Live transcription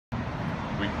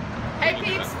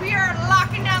peeps? We are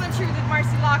locking down the truth with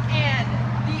Marci Lock and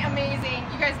the amazing,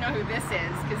 you guys know who this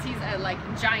is because he's a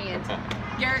giant,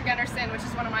 Garrett Gunnarsson, which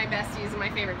is one of my besties and my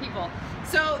favorite people.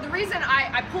 So the reason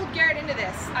I pulled Garrett into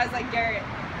this, I was like, Garrett,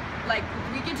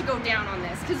 we get to go down on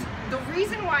this because the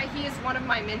reason why he is one of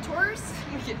my mentors,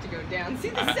 we get to go down. See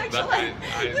the sexual,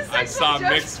 I saw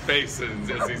mixed faces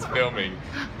as he's filming.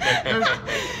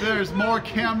 There's more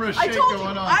camera shit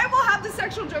going on. I will have the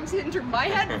sexual jokes enter my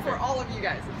head for all of you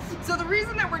guys. So the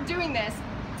reason that we're doing this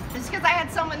is because I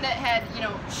had someone that had,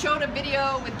 showed a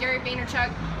video with Gary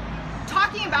Vaynerchuk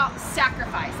talking about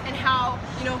sacrifice and how,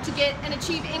 to get and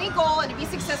achieve any goal and to be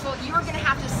successful, you are going to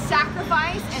have to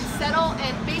sacrifice and settle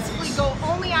and basically go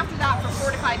only after that for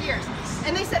 4 to 5 years.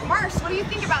 And they said, Mars, what do you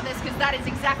think about this? Because that is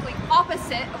exactly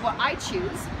opposite of what I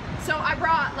choose. So I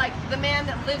brought the man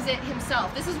that lives it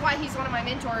himself. This is why he's one of my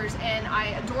mentors and I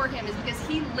adore him, is because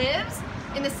he lives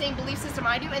in the same belief system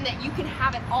I do and that you can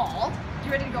have it all.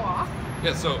 You ready to go off?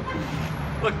 Yeah, so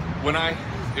look,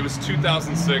 it was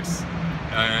 2006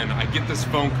 and I get this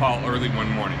phone call early one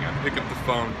morning. I pick up the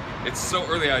phone. It's so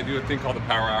early I do a thing called the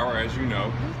Power Hour, as you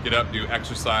know. Get up, do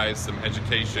exercise, some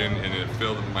education in a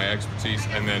field of my expertise,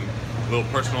 and then a little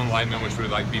personal enlightenment, which would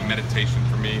be meditation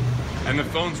for me. And the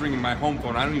phone's ringing, my home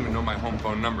phone. I don't even know my home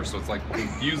phone number, so it's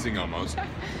confusing almost.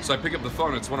 So I pick up the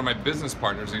phone, it's one of my business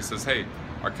partners, and he says, hey,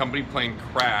 our company plane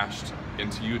crashed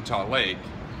into Utah Lake,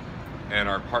 and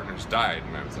our partners died.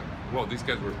 And I was like, whoa, these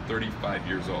guys were 35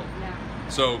 years old. Yeah.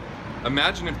 So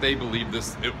imagine if they believed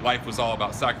life was all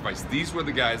about sacrifice. These were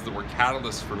the guys that were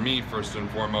catalysts for me, first and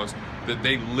foremost, that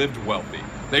they lived wealthy.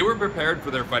 They were prepared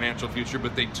for their financial future,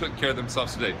 but they took care of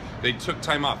themselves today. They took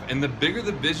time off. And the bigger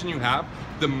the vision you have,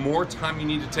 the more time you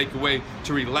need to take away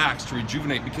to relax, to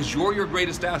rejuvenate, because you're your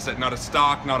greatest asset, not a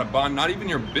stock, not a bond, not even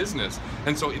your business.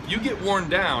 And so if you get worn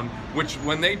down, which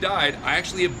when they died, I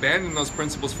actually abandoned those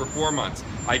principles for 4 months.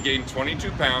 I gained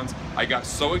 22 pounds, I got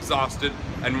so exhausted,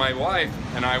 and my wife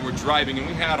and I were driving, and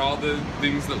we had all the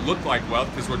things that looked like wealth,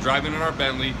 because we're driving in our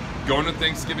Bentley, going to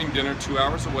Thanksgiving dinner 2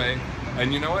 hours away,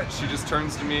 and you know what? She just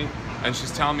turns to me and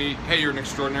she's telling me, hey, you're an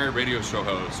extraordinary radio show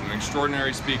host, an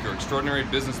extraordinary speaker, extraordinary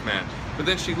businessman. But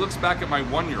then she looks back at my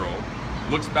 1-year-old,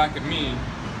 looks back at me,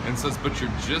 and says, but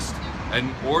you're just an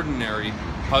ordinary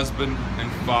husband and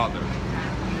father.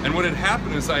 And what had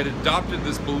happened is I had adopted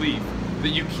this belief that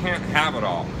you can't have it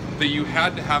all, that you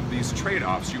had to have these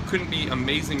trade-offs. You couldn't be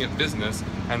amazing at business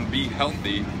and be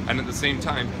healthy and at the same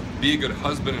time be a good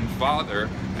husband and father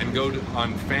and go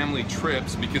on family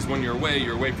trips, because when you're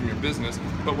away from your business.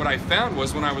 But what I found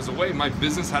was when I was away, my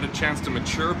business had a chance to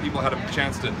mature, people had a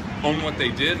chance to own what they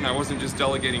did, and I wasn't just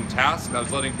delegating tasks, I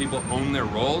was letting people own their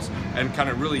roles and kind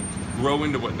of really grow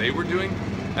into what they were doing.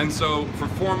 And so for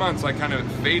 4 months I kind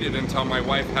of faded until my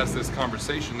wife has this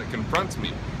conversation that confronts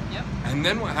me. Yep. And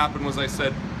then what happened was I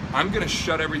said, I'm gonna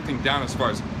shut everything down as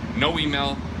far as no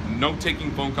email, no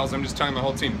taking phone calls. I'm just telling my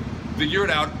whole team, figure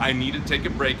it out, I need to take a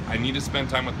break, I need to spend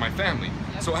time with my family.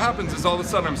 Yep. So what happens is all of a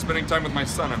sudden I'm spending time with my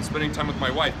son, I'm spending time with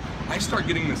my wife. I start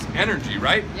getting this energy,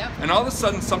 right? Yep. And all of a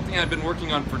sudden something I've been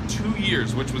working on for 2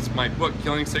 years, which was my book,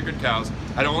 Killing Sacred Cows,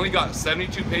 I'd only got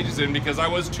 72 pages in because I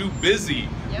was too busy,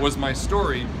 yep, was my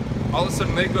story. All of a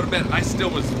sudden they go to bed, I still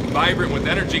was vibrant with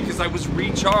energy because I was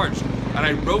recharged. And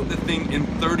I wrote the thing in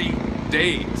 30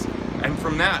 days. And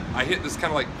from that, I hit this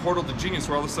kind of portal to genius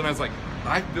where all of a sudden I was like,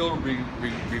 I feel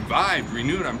revived,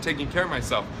 renewed, I'm taking care of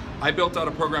myself. I built out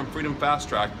a program, Freedom Fast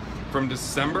Track, from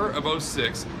December of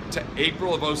 06 to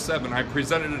April of 07. I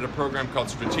presented at a program called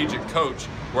Strategic Coach,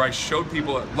 where I showed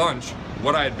people at lunch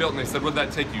what I had built, and they said, would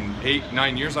that take you 8,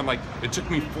 9 years? I'm like, it took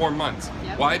me 4 months.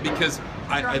 Yep. Why? Because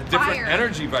a different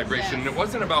energy vibration, yes. And it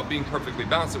wasn't about being perfectly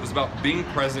balanced, it was about being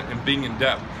present and being in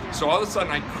depth. So all of a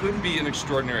sudden I could be an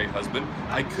extraordinary husband,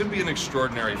 I could be an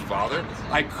extraordinary father,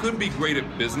 I could be great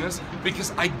at business,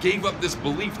 because I gave up this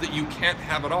belief that you can't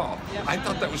have it all. Yep. I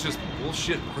thought that was just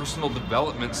bullshit personal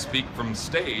development speak from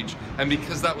stage, and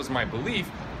because that was my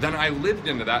belief, then I lived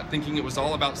into that thinking it was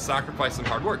all about sacrifice and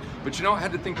hard work. But you know, I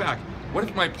had to think back, what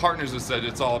if my partners had said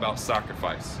it's all about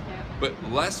sacrifice? Yeah. But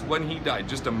Les, when he died,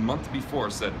 just a month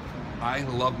before, said, I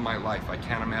love my life. I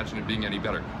can't imagine it being any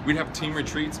better. We'd have team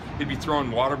retreats. He'd be throwing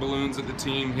water balloons at the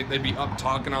team. They'd be up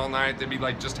talking all night. They'd be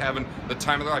just having the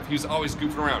time of their life. He was always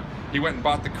goofing around. He went and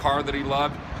bought the car that he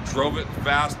loved, drove it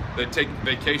fast. They'd take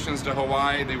vacations to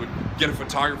Hawaii. They would get a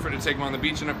photographer to take him on the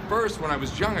beach. And at first, when I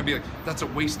was young, I'd be like, that's a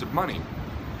waste of money.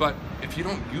 But if you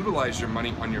don't utilize your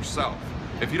money on yourself,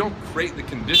 if you don't create the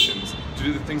conditions to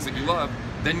do the things that you love,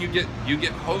 then you get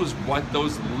hosed by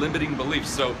those limiting beliefs.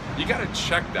 So you got to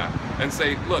check that and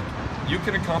say, look, you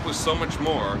can accomplish so much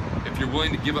more if you're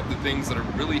willing to give up the things that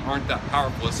really aren't that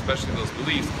powerful, especially those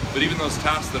beliefs, but even those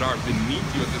tasks that are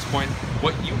beneath you at this point,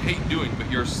 what you hate doing,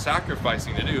 but you're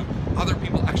sacrificing to do, other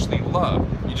people actually love.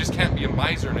 You just can't be a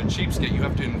miser and a cheapskate. You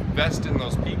have to invest in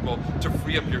those people to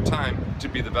free up your time to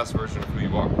be the best version of who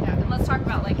you are. Yeah, and let's talk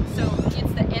about, like, so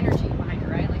it's the energy behind it,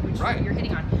 right? Like, which right. you're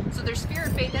hitting on. So there's fear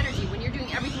and faith energy. When you're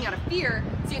doing everything out of fear,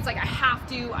 see, it's like, I have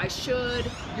to, I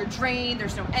should, you're drained,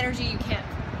 there's no energy, you can't,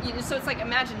 so it's like,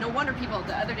 imagine, no wonder people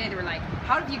the other day, they were like,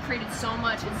 how have you created so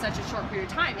much in such a short period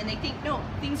of time? And they think, no,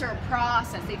 things are a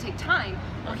process, they take time.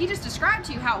 Well, he just described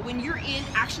to you how when you're in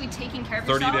actually taking care of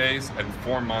 30 yourself. 30 days and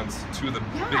 4 months, two of the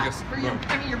biggest. For your,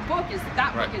 I mean, your book is,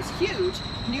 that book is huge,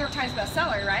 New York Times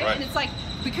bestseller, right? And it's like,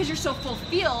 because you're so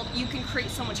fulfilled, you can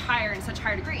create so much higher in such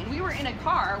higher degree. And we were in a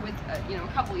car with a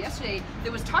couple yesterday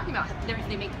that was talking about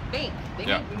they make bank, they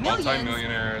make millions,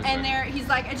 multi-millionaires, and he's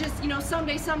like, I just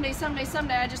someday,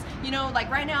 I just like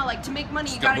right now, like, to make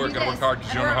money, you gotta do this. Work hard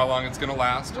because you don't know how long it's gonna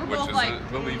last, which is like, a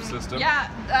belief system.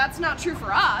 Yeah, that's not true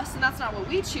for us, and that's not what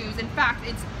we choose. In fact,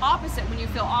 it's opposite. When you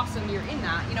feel awesome, you're in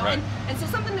that, and so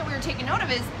something that we were taking note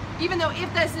of is, even though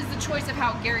if this is the choice of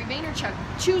how Gary Vaynerchuk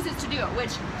chooses to do it,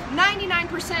 which 99%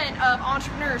 of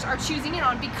entrepreneurs are choosing in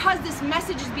on, because this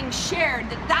message is being shared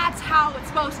that that's how it's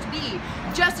supposed to be.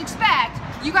 Just expect,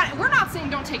 we're not saying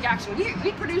don't take action.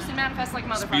 We produce and manifest like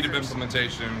motherfuckers. Speed of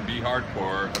implementation, be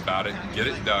hardcore about it, get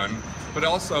it done. But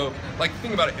also, like,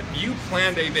 think about it, if you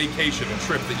planned a vacation, a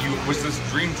trip that was this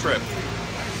dream trip,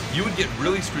 you would get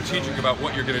really strategic about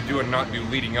what you're going to do and not do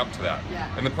leading up to that.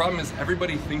 Yeah. And the problem is,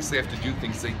 everybody thinks they have to do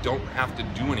things they don't have to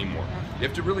do anymore. You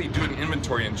have to really do an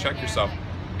inventory and check yourself.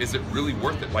 Is it really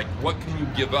worth it? Like, what can you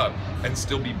give up and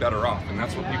still be better off? And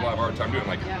that's what people have a hard time doing.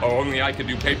 Like, oh, only I could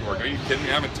do paperwork. Are you kidding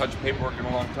me? I haven't touched paperwork in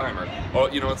a long time. Or, oh,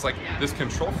 it's like this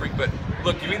control freak. But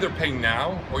look, you either pay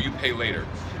now or you pay later.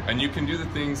 And you can do the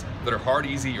things that are hard,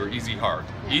 easy, or easy, hard.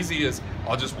 Easy is,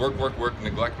 I'll just work,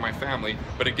 neglect my family.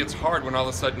 But it gets hard when all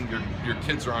of a sudden your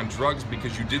kids are on drugs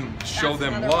because you didn't show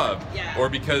them love. Or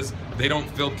because they don't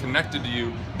feel connected to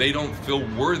you, they don't feel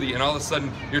worthy, and all of a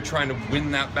sudden you're trying to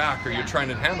win that back, or you're trying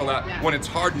to handle that when it's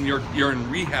hard and you're in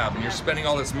rehab and you're spending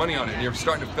all this money on it and you're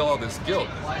starting to feel all this guilt.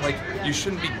 Like, you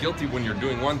shouldn't be guilty when you're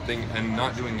doing one thing and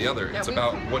not doing the other. It's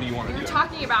about, what do you want to do? We're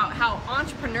talking about how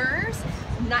entrepreneurs,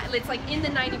 it's like in the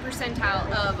 90 percentile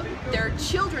of their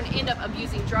children end up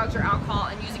abusing drugs or alcohol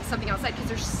and using something outside because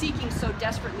they're seeking so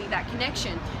desperately that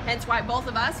connection. Hence why both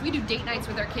of us, we do date nights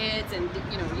with our kids, and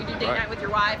you do date night with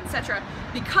your wife, etc.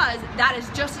 Because that is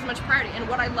just as much priority. And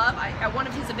what I love, at one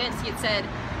of his events, he had said,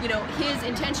 his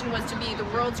intention was to be the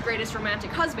world's greatest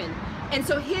romantic husband. And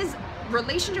so his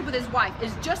relationship with his wife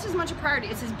is just as much a priority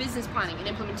as his business planning and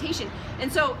implementation.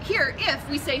 And so here, if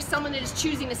we say someone that is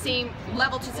choosing the same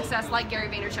level to success like Gary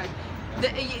Vaynerchuk,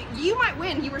 you might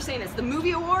win, you were saying this, the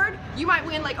movie award, you might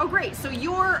win, like, oh great, so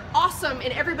you're awesome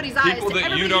in everybody's eyes. People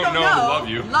that you don't know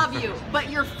love you. But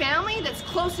your family that's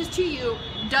closest to you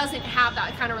doesn't have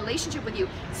that kind of relationship with you.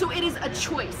 So it is a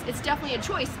choice. It's definitely a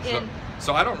choice.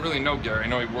 So I don't really know Gary. I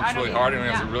know he works really hard and he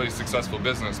has a really successful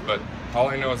business, but all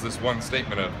I know is this one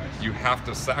statement of, you have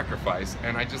to sacrifice,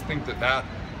 and I just think that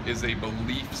is a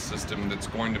belief system that's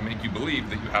going to make you believe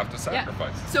that you have to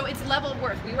sacrifice. Yeah. So it's level of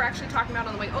worth. We were actually talking about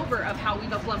on the way over of how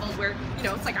we've up leveled where,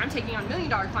 it's like I'm taking on $1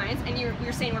 million clients, and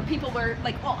you're saying where people were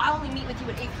like, oh, I'll only meet with you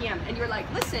at 8 p.m. And you're like,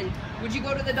 listen, would you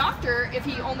go to the doctor if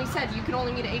he only said you can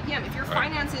only meet at 8 p.m.? If your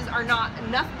finances are not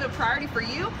enough of a priority for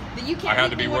you, that you can't. I had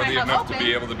to be worthy enough to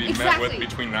be able to be met with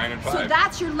between 9 and 5. So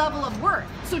that's your level of worth.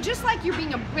 So just like you're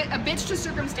being a bitch to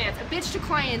circumstance, a bitch to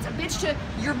clients, a bitch to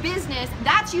your business,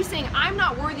 that's you saying, I'm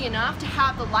not worthy enough to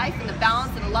have the life and the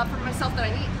balance and the love for myself that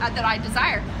I need, that I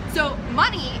desire. So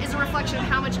money is a reflection of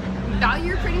how much value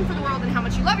you're creating for the world and how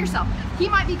much you love yourself. He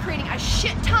might be creating a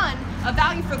shit ton of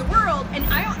value for the world, and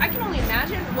I can only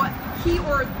imagine what he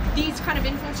or these kind of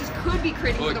influencers could be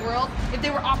creating for the world if they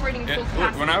were operating full capacity.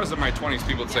 Look, when I was in my 20s,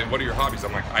 people would say, what are your hobbies?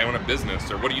 I'm like, I own a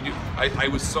business, or what do you do? I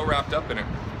was so wrapped up in it.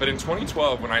 But in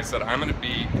 2012, when I said, I'm going to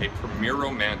be a premier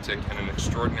romantic and an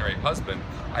extraordinary husband,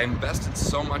 I invested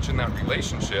so much in that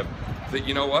relationship that,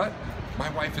 you know what? My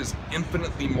wife is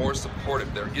infinitely more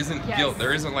supportive. There isn't guilt.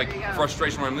 There isn't like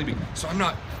frustration when I'm leaving. So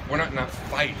we're not in that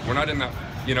fight. We're not in that,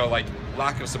 like,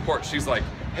 lack of support. She's like,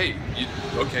 hey,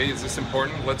 okay, is this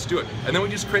important? Let's do it. And then we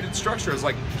just created structure. It's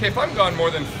like, okay, if I'm gone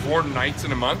more than 4 nights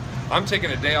in a month, I'm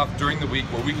taking a day off during the week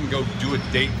where we can go do a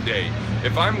date day.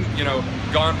 If I'm,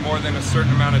 gone more than a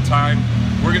certain amount of time,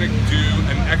 we're gonna do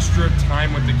an extra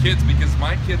time with the kids because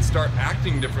my kids start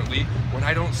acting differently when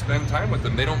I don't spend time with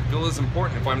them. They don't feel as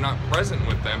important if I'm not present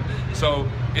with them. So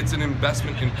it's an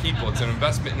investment in people, it's an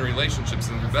investment in relationships,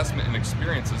 an investment in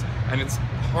experiences, and it's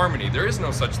harmony. There is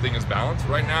no such thing as balance.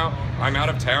 Right now, I'm out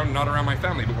of town, not around my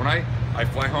family, but when I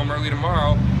fly home early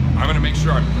tomorrow, I'm gonna make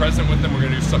sure I'm present with them. We're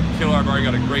gonna do something killer. I've already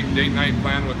got a great date night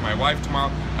planned with my wife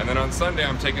tomorrow, and then on Sunday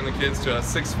I'm taking the kids to a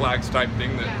Six Flags type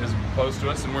thing that is close to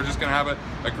us, and we're just gonna have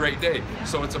a great day.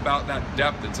 So it's about that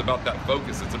depth, it's about that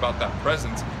focus, it's about that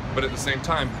presence, but at the same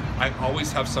time, I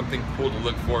always have something cool to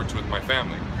look forward to with my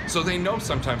family. So they know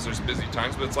sometimes there's busy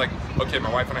times, but it's like, okay,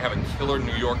 my wife and I have a killer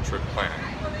New York trip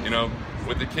planned, you know,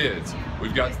 with the kids.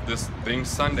 We've got this thing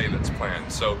Sunday that's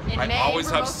planned. So I always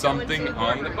have something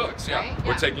on the books. Yeah.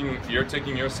 Right? You're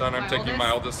taking your son, I'm taking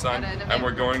my oldest son, and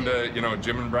we're going to, you know,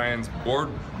 Jim and Brian's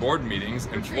board meetings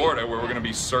in Florida where we're going to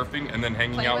be surfing and then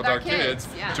hanging out with our kids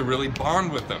to really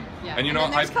bond with them. And you know,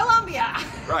 there's Colombia.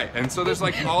 Right. And so there's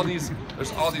like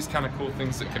there's all these kind of cool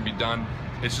things that can be done.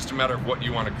 It's just a matter of what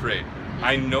you want to create.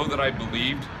 I know that I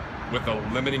believed with a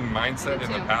limiting mindset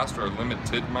in the past, or a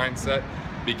limited mindset,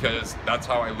 because that's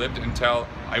how I lived until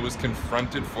I was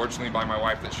confronted, fortunately, by my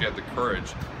wife, that she had the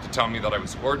courage to tell me that I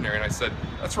was ordinary. And I said,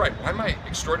 that's right, why am I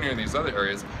extraordinary in these other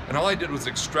areas? And all I did was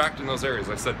extract in those areas.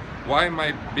 I said, why am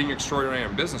I being extraordinary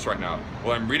in business right now?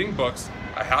 Well, I'm reading books,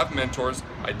 I have mentors,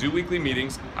 I do weekly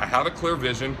meetings, I have a clear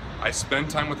vision, I spend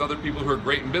time with other people who are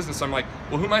great in business. I'm like,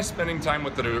 well, who am I spending time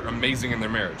with that are amazing in their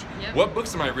marriage? What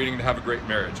books am I reading to have a great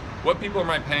marriage? What people am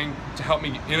I paying to help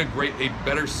me integrate a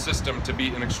better system to be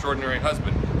an extraordinary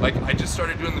husband? Like, I just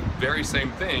started doing the very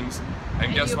same things,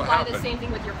 and guess what happened? You apply the same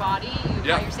thing with your body, you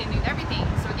apply your same thing with everything.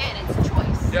 So again, it's a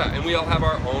choice. Yeah, and we all have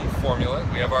our own formula,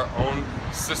 we have our own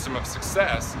system of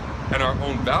success and our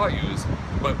own values,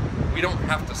 but we don't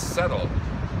have to settle.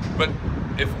 But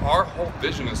if our whole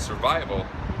vision is survival,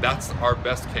 that's our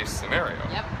best case scenario.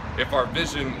 If our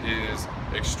vision is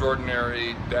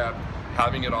extraordinary, depth,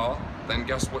 having it all, then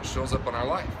guess what shows up in our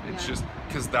life? It's just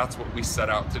because that's what we set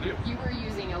out to do. You were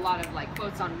using a lot of like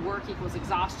quotes on work equals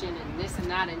exhaustion and this and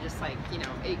that, and just like, you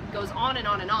know, it goes on and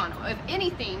on and on. If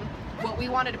anything, what we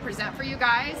wanted to present for you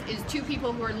guys is two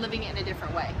people who are living it in a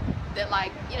different way. That,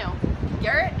 like, you know,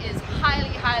 Garrett is highly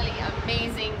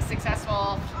amazing,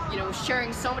 successful, you know,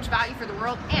 sharing so much value for the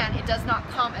world, and it does not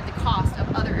come at the cost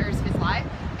of other areas of his life.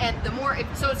 And the more,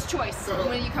 so it's choice. So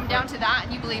when you come down to that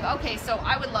and you believe, okay, so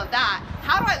I would love that.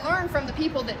 How do I learn from the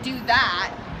people that do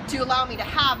that to allow me to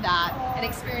have that and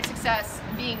experience success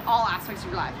being all aspects of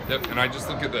your life? Yep, and I just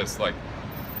look at this, like,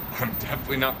 I'm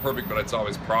definitely not perfect, but it's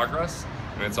always progress,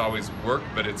 and it's always work,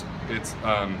 but it's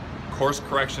course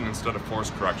correction instead of force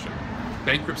correction.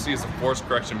 Bankruptcy is a force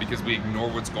correction because we ignore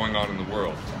what's going on in the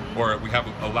world, or we have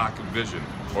a lack of vision,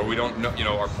 or we don't know, you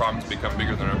know, our problems become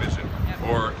bigger than our vision.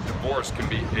 Or divorce can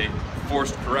be a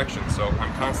forced correction. So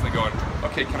I'm constantly going,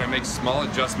 okay, can I make small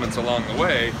adjustments along the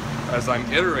way as I'm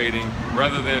iterating,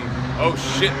 rather than, oh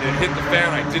shit, it hit the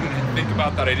fan, I didn't think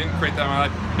about that, I didn't create that in my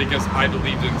life because I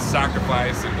believed in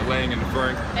sacrifice and delaying and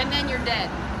deferring. And then you're dead.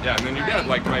 Yeah, and then you're dead.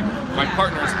 Like my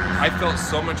partners, I felt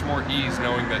so much more ease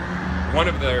knowing that one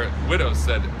of their widows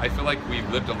said, I feel like we've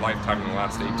lived a lifetime in the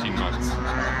last 18 months.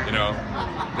 You know,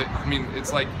 I mean,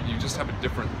 it's like you just have a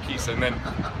different piece. And then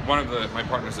one of my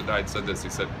partners that died said this, he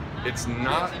said, it's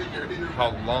not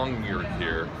how long you're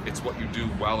here, it's what you do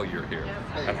while you're here.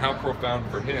 And how profound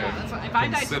for him. If I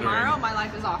die tomorrow, my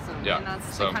life is awesome. Yeah, and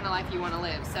that's the kind of life you want to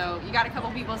live. So you got a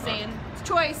couple people saying, it's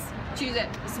choice, choose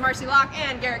it. This is Marci Locke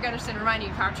and Garrett Gunderson reminding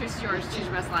you, power choice is yours, choose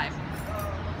your best life.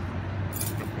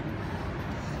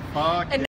 Fuck.